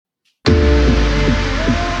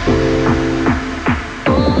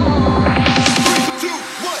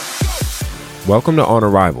Welcome to On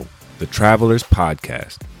Arrival, the Travelers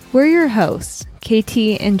Podcast. We're your hosts, KT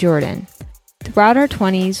and Jordan. Throughout our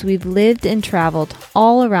 20s, we've lived and traveled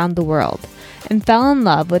all around the world and fell in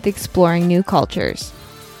love with exploring new cultures.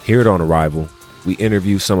 Here at On Arrival, we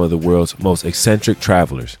interview some of the world's most eccentric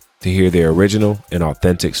travelers to hear their original and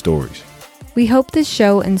authentic stories. We hope this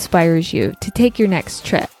show inspires you to take your next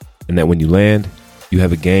trip. And that when you land, you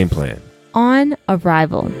have a game plan. On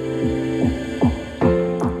Arrival.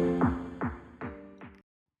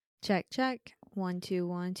 Check, check. 1, 2,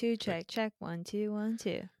 1, 2. Check, check. 1, 2, 1,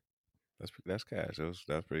 2. That's cash.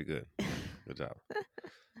 That's pretty good. Good job.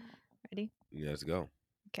 Ready? Yeah, let's go.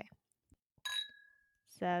 Okay.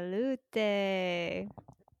 Salute.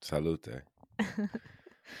 Salute.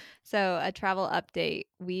 So, a travel update.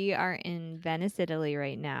 We are in Venice, Italy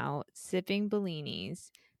right now, sipping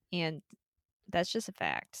Bellinis, and that's just a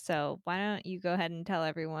fact. So, why don't you go ahead and tell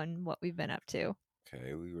everyone what we've been up to?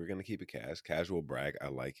 Okay, we were gonna keep it casual brag. I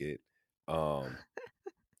like it.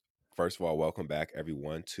 First of all, welcome back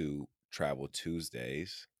everyone to Travel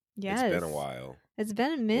Tuesdays. Yes. It's been a while. It's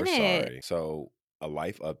been a minute. We're sorry. So, a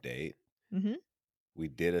life update. Mm-hmm. We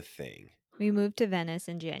did a thing. We moved to Venice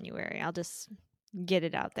in January. I'll just get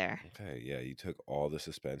it out there. Okay, yeah, you took all the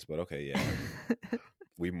suspense, but okay, yeah.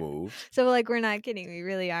 We moved. So, we're not kidding. We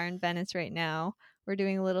really are in Venice right now. We're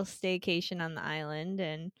doing a little staycation on the island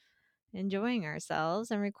and enjoying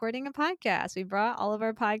ourselves and recording a podcast. We brought all of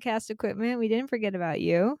our podcast equipment. We didn't forget about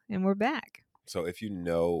you, and we're back. So if you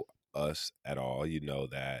know us at all, you know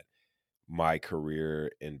that my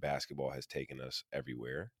career in basketball has taken us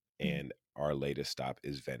everywhere, and our latest stop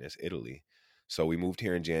is Venice, Italy. So we moved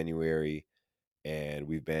here in January, and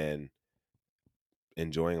we've been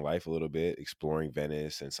enjoying life a little bit, exploring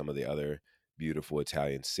Venice and some of the other beautiful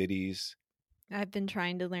Italian cities. I've been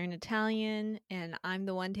trying to learn Italian, and I'm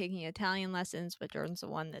the one taking Italian lessons, but Jordan's the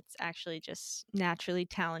one that's actually just naturally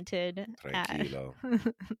talented at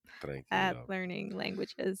learning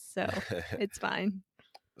languages. So it's fine.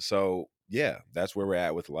 So, yeah, that's where we're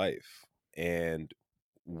at with life. And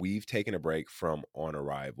we've taken a break from On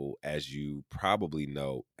Arrival, as you probably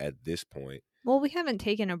know at this point. Well, we haven't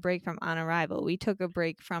taken a break from On Arrival. We took a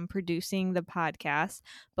break from producing the podcast,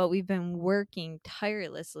 but we've been working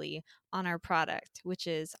tirelessly on our product, which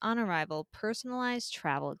is On Arrival Personalized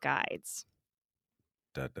Travel Guides.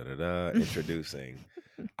 Introducing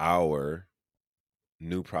our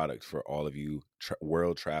new product for all of you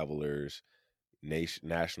world travelers,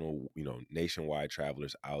 nationwide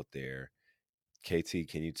travelers out there. KT,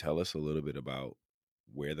 can you tell us a little bit about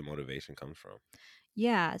where the motivation comes from?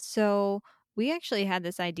 Yeah, so we actually had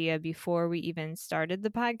this idea before we even started the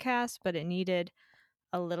podcast, but it needed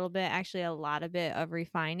a lot of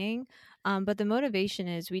refining. But the motivation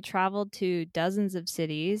is we traveled to dozens of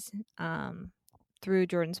cities through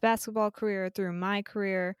Jordan's basketball career, through my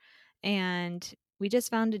career, and we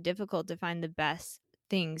just found it difficult to find the best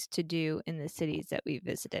things to do in the cities that we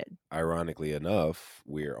visited. Ironically enough,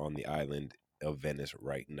 we're on the island of Venice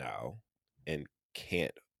right now and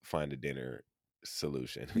can't find a dinner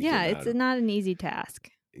solution. Yeah, it's not an easy task.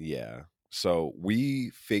 Yeah. So we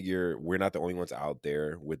figure we're not the only ones out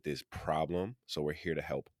there with this problem. So we're here to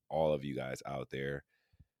help all of you guys out there.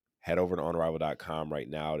 Head over to onarrival.com right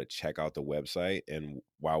now to check out the website. And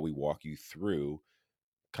while we walk you through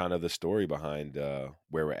kind of the story behind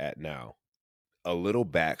where we're at now. A little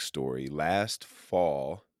backstory. Last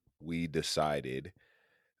fall, we decided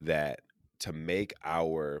that to make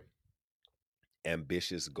our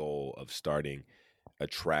ambitious goal of starting a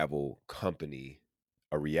travel company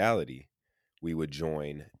a reality, we would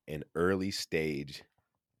join an early stage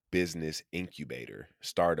business incubator,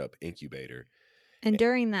 startup incubator. And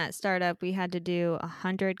during that startup, we had to do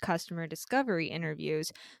 100 customer discovery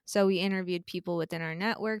interviews. So we interviewed people within our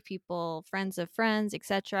network, people, friends of friends,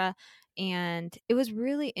 etc. And it was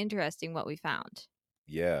really interesting what we found.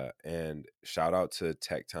 Yeah. And shout out to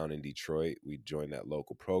TechTown in Detroit. We joined that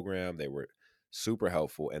local program. They were super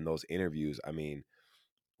helpful. And those interviews, I mean,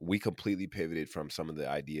 we completely pivoted from some of the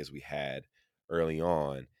ideas we had early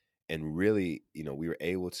on. And really, we were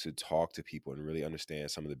able to talk to people and really understand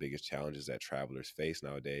some of the biggest challenges that travelers face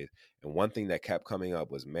nowadays. And one thing that kept coming up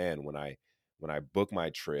was, man, when I book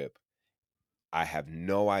my trip, I have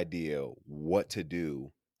no idea what to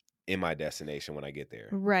do in my destination when I get there.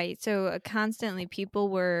 Right. So constantly people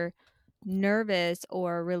were nervous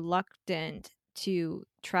or reluctant to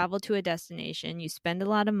travel to a destination. You spend a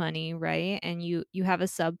lot of money, right? And you have a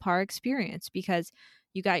subpar experience because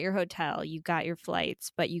you got your hotel, you got your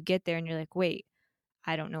flights, but you get there and you're like, wait,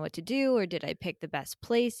 I don't know what to do, or did I pick the best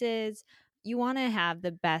places? you want to have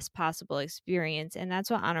the best possible experience, and that's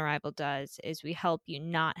what On Arrival does, is we help you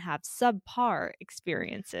not have subpar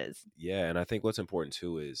experiences. Yeah, and I think what's important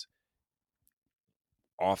too is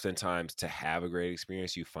oftentimes to have a great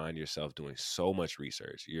experience, you find yourself doing so much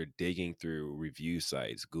research. You're digging through review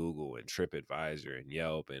sites, Google and TripAdvisor and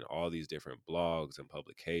Yelp and all these different blogs and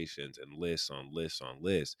publications and lists on lists on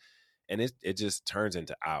lists. And it just turns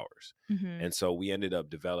into hours. Mm-hmm. And so we ended up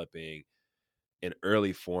developing an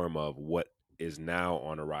early form of what is now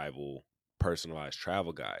On Arrival personalized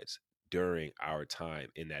travel guides during our time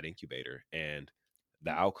in that incubator. And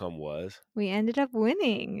the outcome was We ended up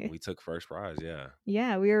winning. we took first prize. Yeah.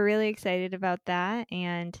 Yeah, we were really excited about that.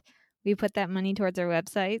 And we put that money towards our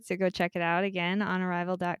website. So go check it out again,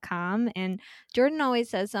 onarrival.com. And Jordan always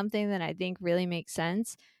says something that I think really makes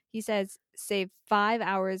sense. He says, save 5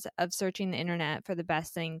 hours of searching the internet for the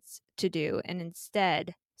best things to do and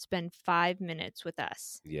instead spend 5 minutes with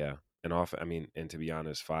us. Yeah. And often, I mean, and to be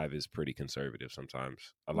honest, 5 is pretty conservative sometimes.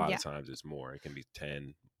 A lot of times it's more. It can be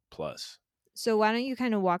 10 plus. So why don't you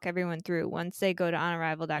kind of walk everyone through, once they go to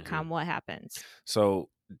onarrival.com, what happens? So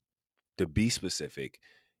to be specific,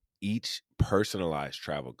 each personalized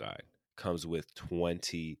travel guide comes with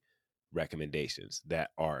 20 recommendations that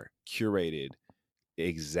are curated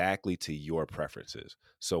exactly to your preferences.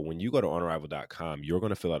 So when you go to onarrival.com, you're going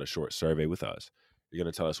to fill out a short survey with us. You're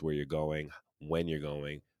going to tell us where you're going, when you're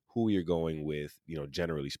going, who you're going with,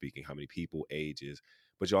 generally speaking, how many people, ages,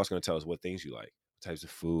 but you're also going to tell us what things you like, what types of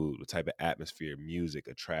food, what type of atmosphere, music,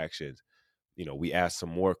 attractions. We ask some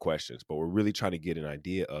more questions, but we're really trying to get an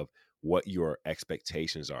idea of what your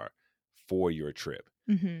expectations are for your trip.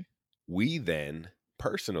 Mm-hmm. We then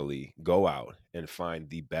personally go out and find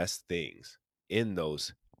the best things in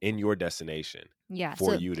your destination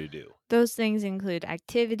for you to do. Those things include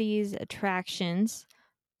activities, attractions,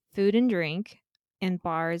 food and drink, and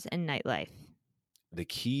bars and nightlife. The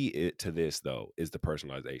key to this, though, is the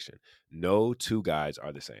personalization. No two guides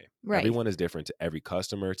are the same. Right. Everyone is different to every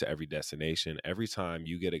customer, to every destination. Every time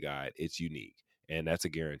you get a guide, it's unique, and that's a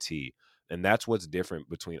guarantee. And that's what's different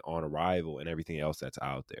between On Arrival and everything else that's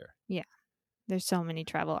out there. Yeah. There's so many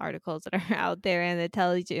travel articles that are out there, and it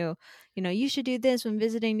tells you, you should do this when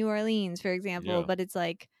visiting New Orleans, for example. Yeah. But it's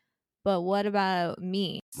like, but what about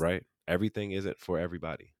me? Right. Everything isn't for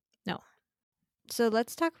everybody. No. So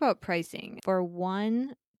let's talk about pricing. For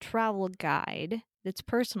one travel guide that's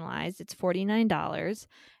personalized, it's $49.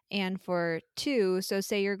 And for two, so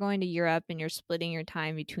say you're going to Europe and you're splitting your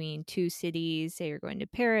time between two cities, say you're going to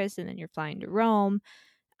Paris and then you're flying to Rome,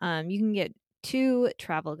 you can get 2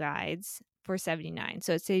 travel guides for $79.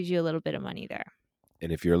 So it saves you a little bit of money there.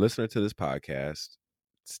 And if you're a listener to this podcast,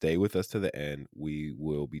 stay with us to the end. We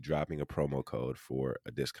will be dropping a promo code for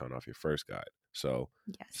a discount off your first guide. So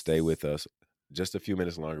Stay with us just a few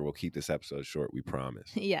minutes longer. We'll keep this episode short, we promise.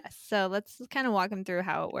 Yes. So let's kind of walk them through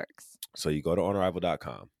how it works. So you go to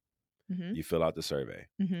onarrival.com. Mm-hmm. You fill out the survey.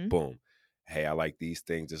 Mm-hmm. Boom. Hey, I like these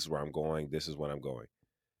things. This is where I'm going. This is when I'm going.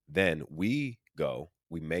 Then we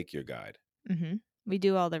make your guide. Mm-hmm. We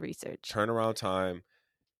do all the research. Turnaround time,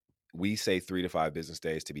 we say 3 to 5 business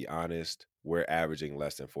days. To be honest, we're averaging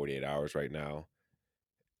less than 48 hours right now.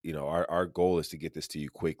 Our goal is to get this to you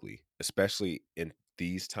quickly, especially in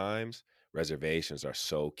these times. Reservations are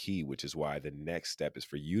so key, which is why the next step is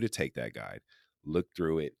for you to take that guide, look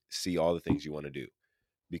through it, see all the things you want to do.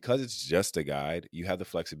 Because it's just a guide, you have the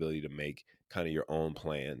flexibility to make kind of your own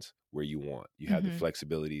plans where you want. You have the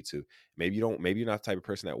flexibility to, maybe you're not the type of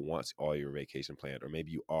person that wants all your vacation planned, or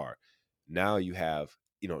maybe you are. Now you have,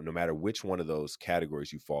 no matter which one of those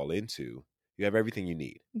categories you fall into, you have everything you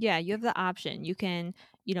need. Yeah, you have the option. You can,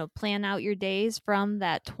 plan out your days from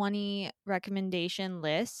that 20 recommendation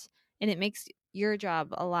list, and it makes your job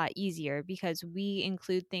a lot easier because we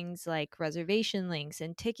include things like reservation links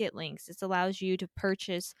and ticket links. This allows you to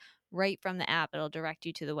purchase right from the app. It'll direct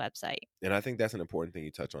you to the website. And I think that's an important thing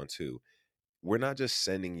you touch on too. We're not just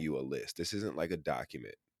sending you a list. This isn't like a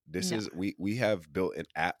document. This is, we have built an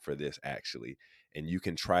app for this actually. And you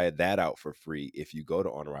can try that out for free. If you go to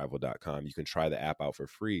onarrival.com, you can try the app out for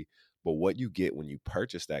free. But what you get when you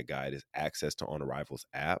purchase that guide is access to On Arrival's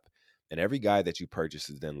app. And every guide that you purchase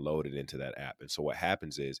is then loaded into that app. And so what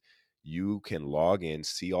happens is you can log in,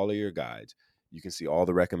 see all of your guides. You can see all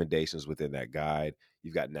the recommendations within that guide.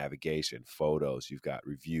 You've got navigation, photos, you've got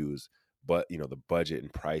reviews, but the budget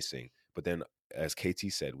and pricing. But then, as KT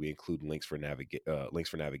said, we include links for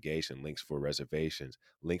navigation, links for reservations,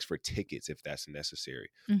 links for tickets if that's necessary.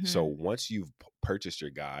 Mm-hmm. So once you've purchased your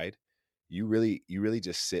guide, you really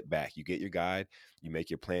just sit back. You get your guide, you make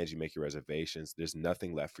your plans, you make your reservations. There's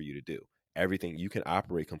nothing left for you to do. everything. You can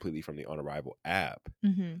operate completely from the On Arrival app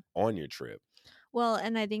Mm-hmm. on your trip. Well,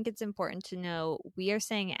 and I think it's important to know we are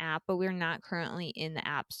saying app, but we're not currently in the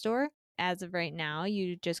App Store. As of right now,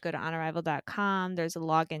 you just go to onarrival.com. There's a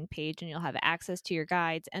login page and you'll have access to your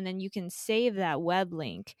guides. And then you can save that web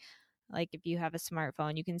link. Like if you have a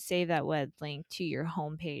smartphone, you can save that web link to your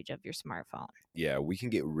homepage of your smartphone. Yeah, we can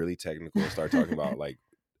get really technical and start talking about like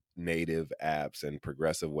native apps and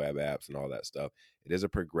progressive web apps and all that stuff. It is a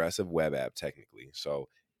progressive web app technically. So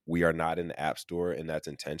we are not in the App Store, and that's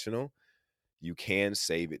intentional. You can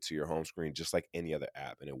save it to your home screen just like any other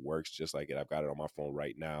app, and it works just like it. I've got it on my phone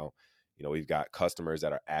right now. You know, we've got customers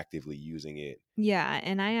that are actively using it. Yeah,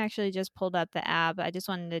 and I actually just pulled up the app. I just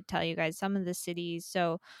wanted to tell you guys some of the cities.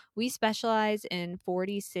 So we specialize in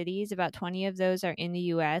 40 cities. About 20 of those are in the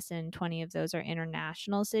US and 20 of those are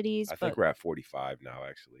international cities. I think we're at 45 now,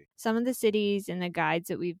 actually. Some of the cities in the guides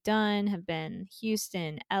that we've done have been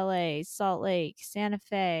Houston, LA, Salt Lake, Santa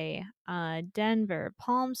Fe, Denver,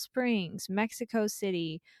 Palm Springs, Mexico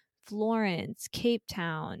City, Florence, Cape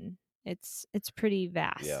Town. It's pretty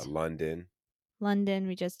vast. Yeah, London,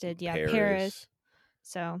 we just did. Yeah, Paris.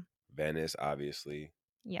 So Venice, obviously.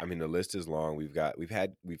 yeah. I mean, the list is long. We've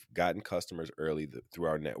gotten customers early through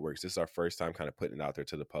our networks. This is our first time kind of putting it out there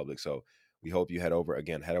to the public. So we hope you head over to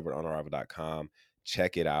onarrival.com,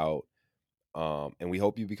 check it out. And we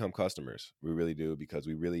hope you become customers. We really do, because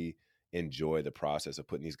we really enjoy the process of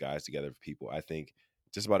putting these guides together for people. I think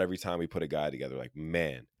just about every time we put a guide together, like,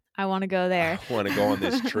 man, I want to go there. I want to go on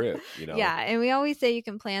this trip, you know? Yeah, and we always say you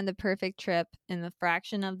can plan the perfect trip in the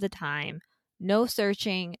fraction of the time. No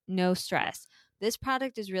searching, no stress. This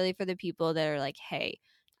product is really for the people that are like, hey,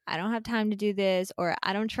 I don't have time to do this, or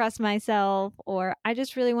I don't trust myself, or I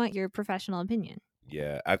just really want your professional opinion.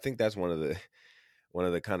 Yeah, I think that's one of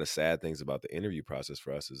the kind of sad things about the interview process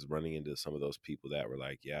for us is running into some of those people that were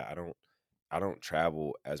like, yeah, I don't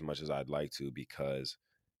travel as much as I'd like to because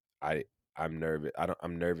I'm nervous.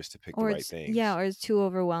 I'm nervous to pick the right things. Yeah, or it's too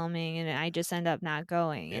overwhelming and I just end up not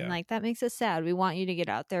going. Yeah. And like that makes us sad. We want you to get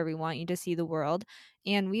out there. We want you to see the world.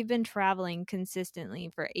 And we've been traveling consistently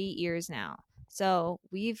for 8 years now. So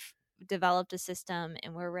we've developed a system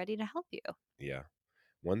and we're ready to help you. Yeah.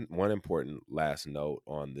 One important last note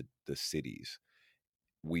on the cities.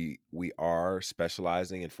 We are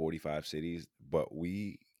specializing in 45 cities, but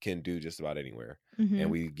we can do just about anywhere. Mm-hmm. And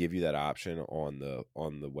we give you that option on the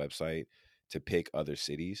website to pick other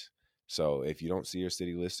cities. So if you don't see your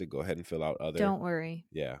city listed, go ahead and fill out other. Don't worry.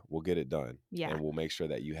 Yeah, we'll get it done. Yeah. And we'll make sure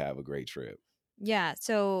that you have a great trip. Yeah.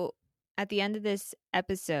 So at the end of this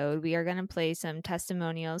episode, we are going to play some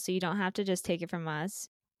testimonials. So you don't have to just take it from us.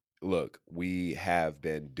 Look, we have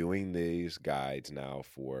been doing these guides now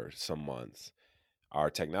for some months. Our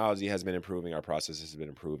technology has been improving, our processes have been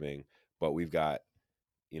improving, but we've got,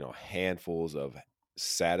 handfuls of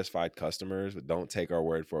satisfied customers. But don't take our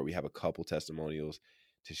word for it. We have a couple testimonials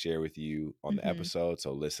to share with you on the episode,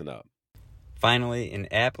 so listen up. Finally, an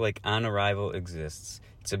app like On Arrival exists.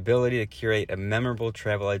 Its ability to curate a memorable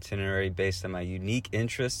travel itinerary based on my unique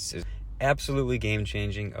interests is absolutely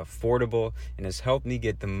game-changing, affordable, and has helped me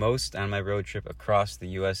get the most on my road trip across the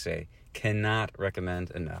USA. Cannot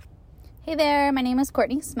recommend enough. Hey there, my name is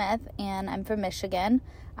Courtney Smith, and I'm from Michigan.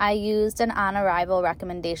 I used an On Arrival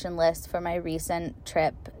recommendation list for my recent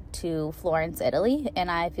trip to Florence, Italy, and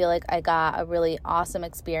I feel like I got a really awesome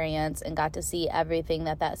experience and got to see everything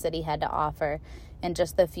that city had to offer in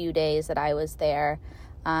just the few days that I was there.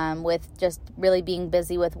 With just really being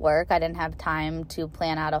busy with work, I didn't have time to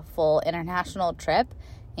plan out a full international trip,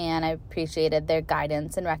 and I appreciated their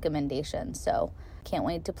guidance and recommendations, so can't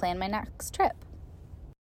wait to plan my next trip.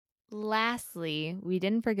 Lastly, we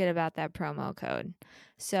didn't forget about that promo code.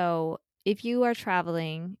 So if you are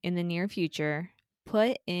traveling in the near future,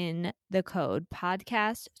 put in the code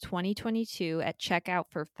podcast 2022 at checkout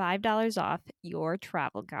for $5 off your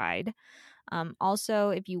travel guide.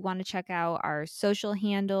 Also, if you want to check out our social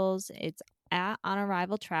handles, it's at On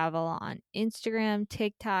Arrival Travel on Instagram,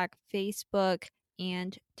 TikTok, Facebook,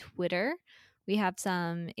 and Twitter. We have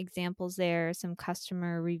some examples there, some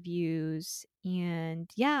customer reviews, and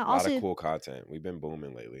yeah, also a lot of cool content. We've been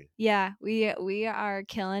booming lately. Yeah, we are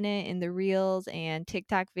killing it in the Reels and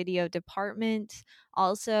TikTok video department.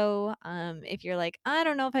 Also, if you're like, I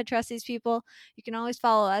don't know if I trust these people, you can always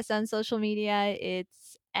follow us on social media.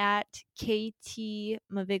 It's at KT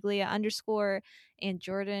Maviglia _ and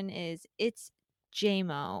Jordan is it's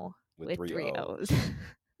JMO with 3 O's.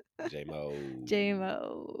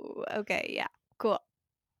 JMO. Okay, yeah. Cool.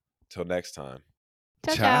 Till next time.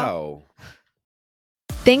 Ciao.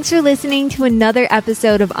 Thanks for listening to another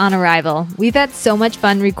episode of On Arrival. We've had so much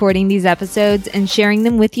fun recording these episodes and sharing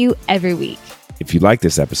them with you every week. If you like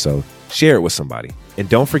this episode, share it with somebody. And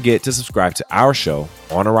don't forget to subscribe to our show,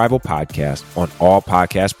 On Arrival Podcast, on all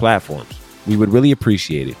podcast platforms. We would really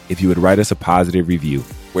appreciate it if you would write us a positive review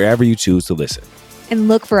wherever you choose to listen. And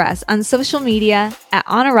look for us on social media at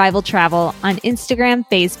On Arrival Travel on Instagram,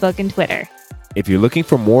 Facebook, and Twitter. If you're looking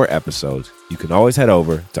for more episodes, you can always head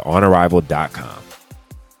over to onarrival.com.